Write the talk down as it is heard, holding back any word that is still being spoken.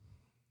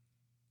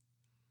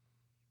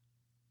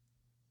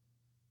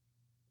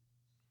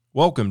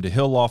Welcome to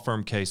Hill Law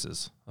Firm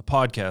Cases, a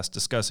podcast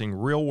discussing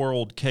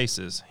real-world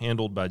cases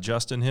handled by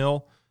Justin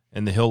Hill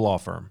and the Hill Law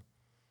Firm.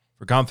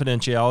 For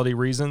confidentiality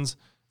reasons,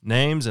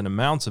 names and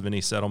amounts of any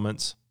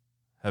settlements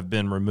have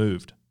been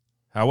removed.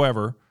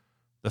 However,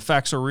 the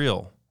facts are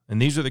real,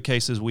 and these are the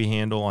cases we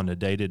handle on a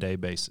day-to-day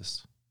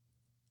basis.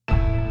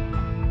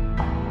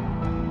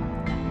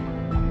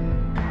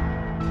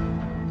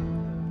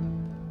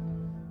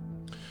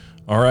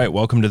 All right,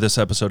 welcome to this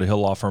episode of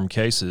Hill Law Firm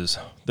Cases.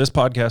 This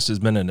podcast has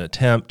been an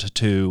attempt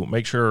to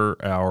make sure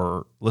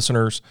our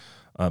listeners,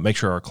 make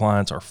sure our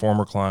clients, our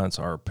former clients,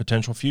 our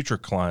potential future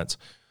clients,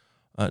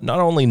 not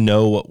only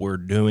know what we're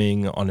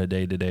doing on a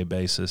day-to-day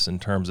basis in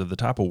terms of the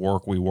type of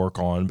work we work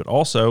on, but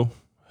also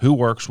who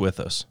works with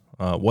us,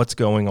 what's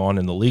going on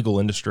in the legal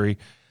industry,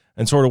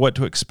 and sort of what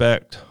to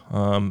expect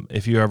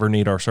if you ever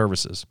need our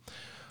services.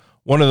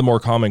 One of the more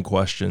common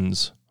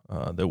questions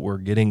that we're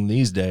getting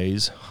these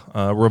days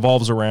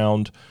revolves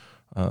around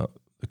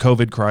the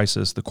COVID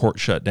crisis, the court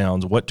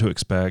shutdowns, what to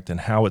expect,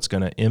 and how it's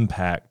going to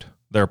impact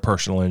their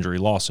personal injury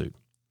lawsuit.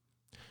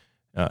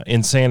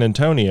 In San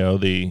Antonio,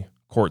 the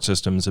court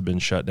systems have been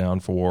shut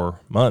down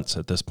for months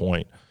at this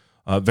point.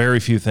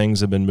 Very few things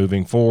have been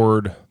moving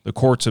forward. The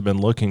courts have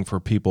been looking for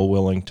people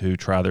willing to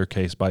try their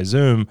case by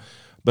Zoom,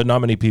 but not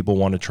many people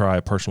want to try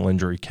a personal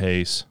injury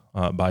case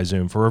by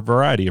Zoom for a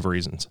variety of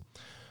reasons.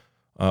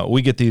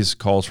 We get these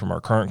calls from our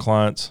current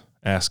clients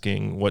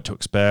asking what to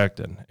expect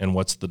and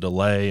what's the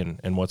delay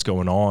and what's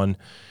going on.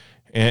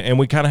 And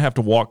we kind of have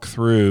to walk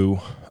through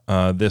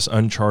this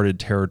uncharted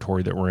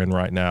territory that we're in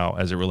right now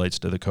as it relates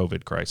to the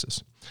COVID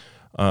crisis.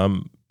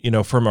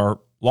 From our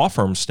law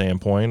firm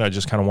standpoint, I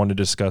just kind of wanted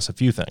to discuss a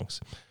few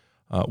things.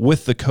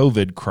 With the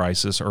COVID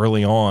crisis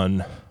early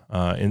on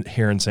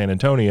here in San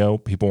Antonio,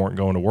 people weren't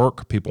going to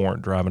work. People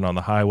weren't driving on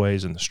the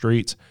highways and the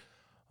streets.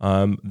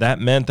 That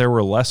meant there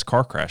were less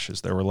car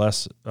crashes. There were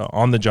less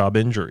on-the-job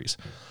injuries.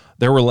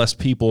 There were less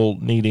people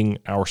needing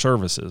our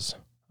services.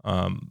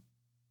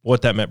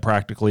 What that meant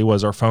practically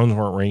was our phones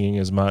weren't ringing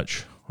as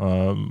much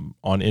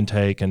on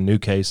intake and new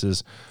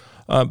cases.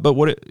 But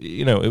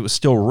it was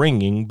still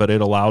ringing, but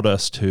it allowed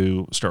us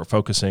to start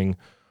focusing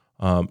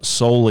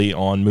solely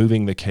on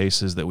moving the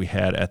cases that we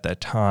had at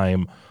that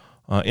time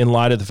in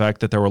light of the fact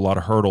that there were a lot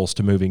of hurdles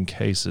to moving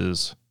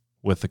cases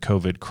with the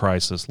COVID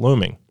crisis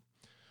looming.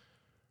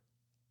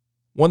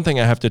 One thing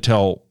I have to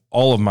tell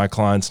all of my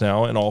clients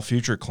now and all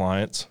future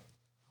clients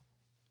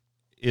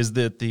is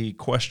that the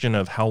question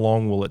of how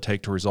long will it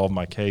take to resolve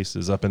my case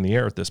is up in the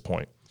air at this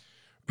point.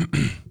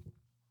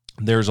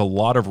 There's a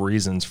lot of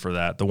reasons for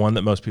that. The one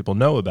that most people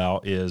know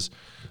about is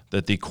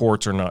that the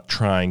courts are not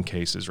trying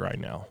cases right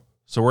now.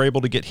 So we're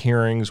able to get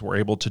hearings, we're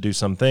able to do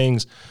some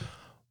things,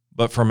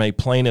 but from a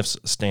plaintiff's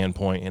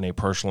standpoint in a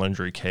personal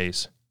injury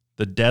case,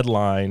 the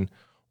deadline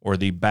or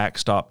the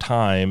backstop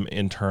time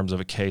in terms of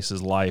a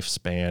case's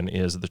lifespan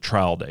is the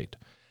trial date.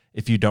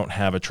 If you don't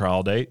have a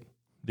trial date,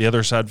 the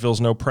other side feels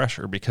no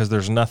pressure because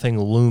there's nothing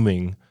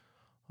looming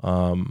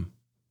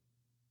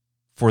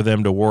for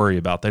them to worry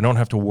about. They don't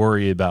have to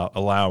worry about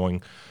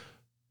allowing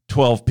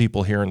 12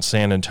 people here in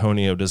San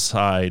Antonio to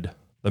decide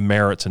the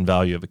merits and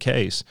value of a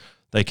case.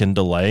 They can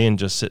delay and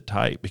just sit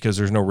tight because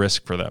there's no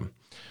risk for them.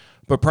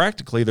 But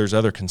practically, there's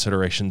other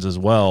considerations as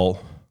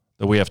well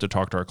that we have to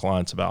talk to our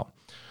clients about.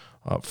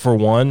 For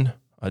one,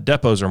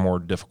 depots are more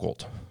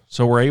difficult.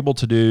 So we're able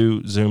to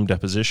do Zoom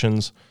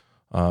depositions.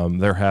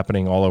 They're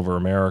happening all over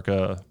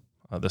America.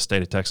 The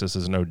state of Texas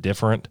is no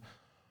different.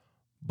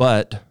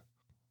 But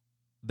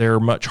they're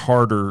much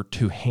harder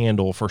to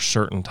handle for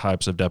certain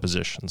types of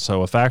depositions.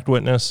 So a fact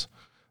witness,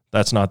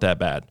 that's not that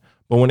bad.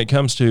 But when it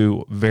comes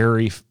to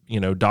very,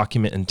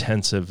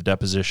 document-intensive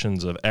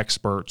depositions of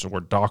experts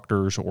or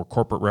doctors or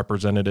corporate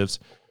representatives,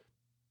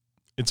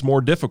 it's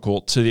more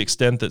difficult to the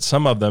extent that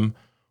some of them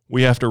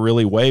we have to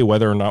really weigh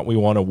whether or not we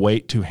want to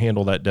wait to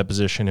handle that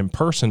deposition in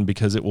person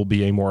because it will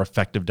be a more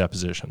effective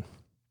deposition.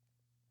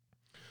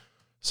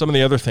 Some of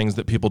the other things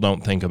that people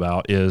don't think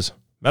about is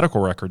medical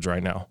records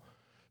right now.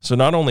 So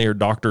not only are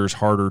doctors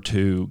harder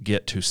to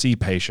get to see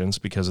patients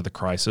because of the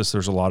crisis,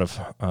 there's a lot of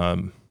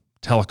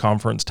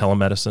teleconference,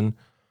 telemedicine,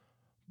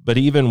 but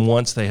even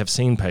once they have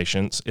seen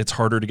patients, it's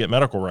harder to get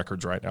medical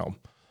records right now.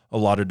 A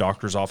lot of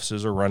doctors'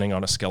 offices are running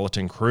on a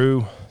skeleton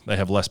crew. They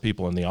have less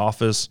people in the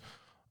office.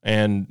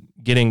 And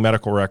getting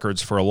medical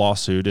records for a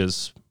lawsuit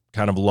is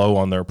kind of low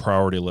on their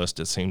priority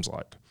list, it seems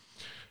like.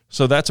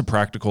 So that's a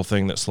practical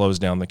thing that slows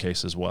down the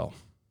case as well.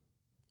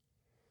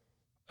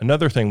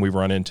 Another thing we've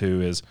run into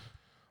is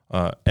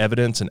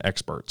evidence and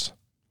experts.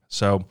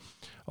 So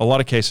a lot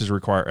of cases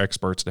require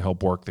experts to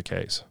help work the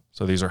case.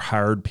 So these are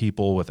hired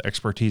people with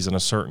expertise in a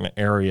certain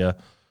area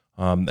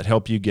that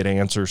help you get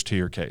answers to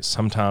your case.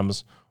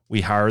 Sometimes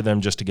we hire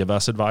them just to give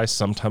us advice.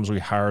 Sometimes we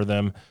hire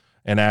them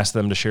and ask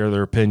them to share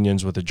their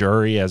opinions with the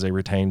jury as a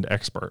retained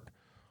expert.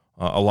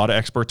 A lot of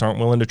experts aren't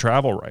willing to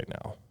travel right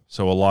now.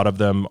 So a lot of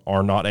them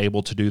are not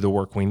able to do the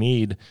work we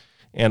need.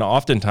 And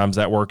oftentimes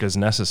that work is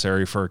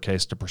necessary for a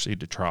case to proceed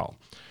to trial.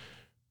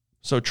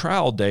 So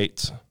trial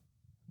dates,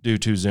 due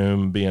to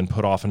Zoom being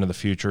put off into the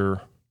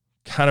future,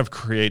 kind of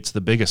creates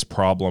the biggest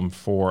problem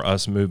for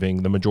us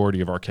moving the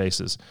majority of our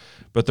cases.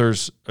 But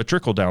there's a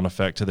trickle-down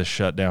effect to this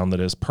shutdown that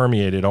has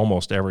permeated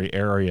almost every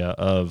area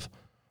of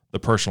the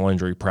personal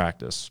injury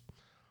practice.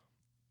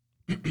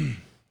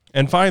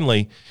 And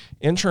finally,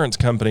 insurance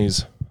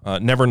companies,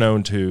 never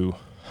known to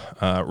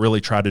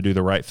really try to do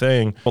the right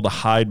thing, to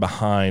hide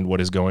behind what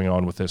is going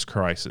on with this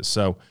crisis.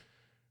 So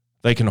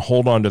they can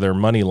hold on to their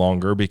money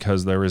longer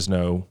because there is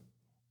no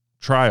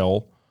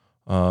trial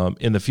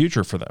in the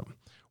future for them.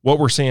 What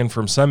we're seeing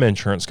from some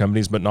insurance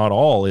companies, but not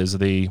all, is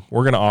we're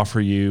going to offer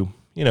you,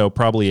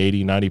 probably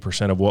 80,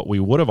 90% of what we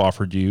would have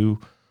offered you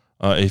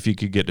if you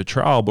could get to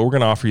trial, but we're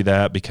going to offer you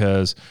that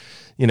because,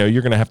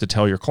 you're going to have to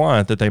tell your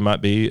client that they might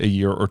be a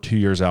year or 2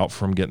 years out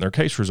from getting their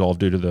case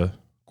resolved due to the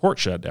court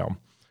shutdown.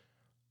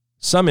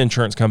 Some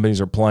insurance companies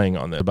are playing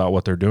on this about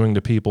what they're doing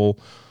to people,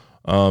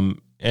 and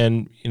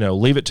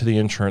leave it to the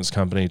insurance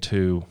company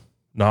to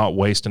not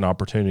waste an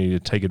opportunity to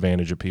take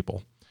advantage of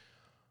people.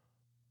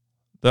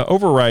 The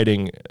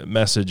overriding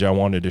message I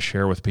wanted to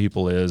share with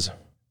people is,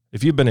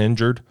 if you've been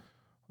injured,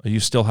 you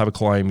still have a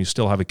claim, you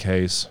still have a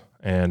case,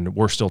 and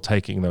we're still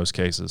taking those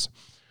cases.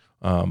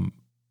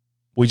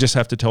 We just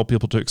have to tell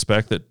people to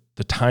expect that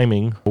the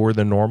timing lower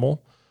than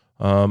normal.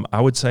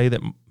 I would say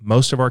that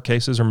most of our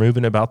cases are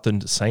moving about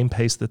the same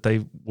pace that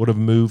they would have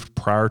moved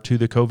prior to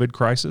the COVID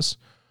crisis.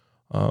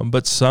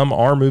 But some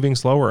are moving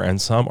slower and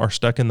some are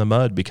stuck in the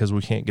mud because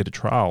we can't get a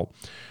trial.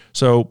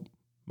 So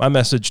my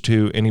message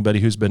to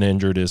anybody who's been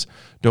injured is,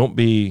 don't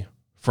be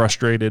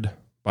frustrated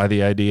by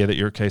the idea that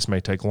your case may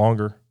take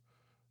longer.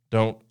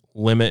 Don't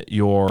limit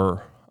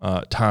your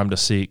time to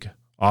seek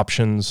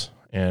options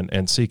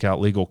and seek out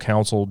legal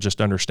counsel.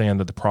 Just understand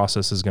that the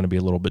process is going to be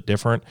a little bit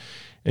different.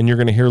 And you're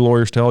going to hear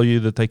lawyers tell you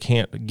that they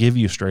can't give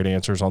you straight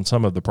answers on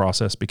some of the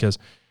process because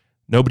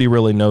nobody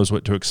really knows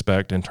what to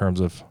expect in terms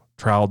of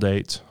trial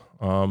dates.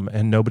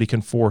 And nobody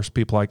can force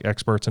people like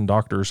experts and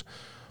doctors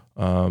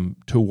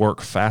to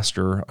work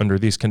faster under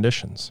these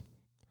conditions.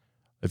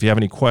 If you have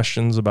any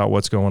questions about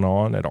what's going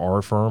on at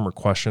our firm or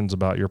questions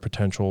about your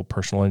potential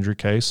personal injury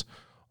case,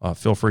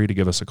 feel free to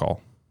give us a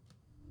call.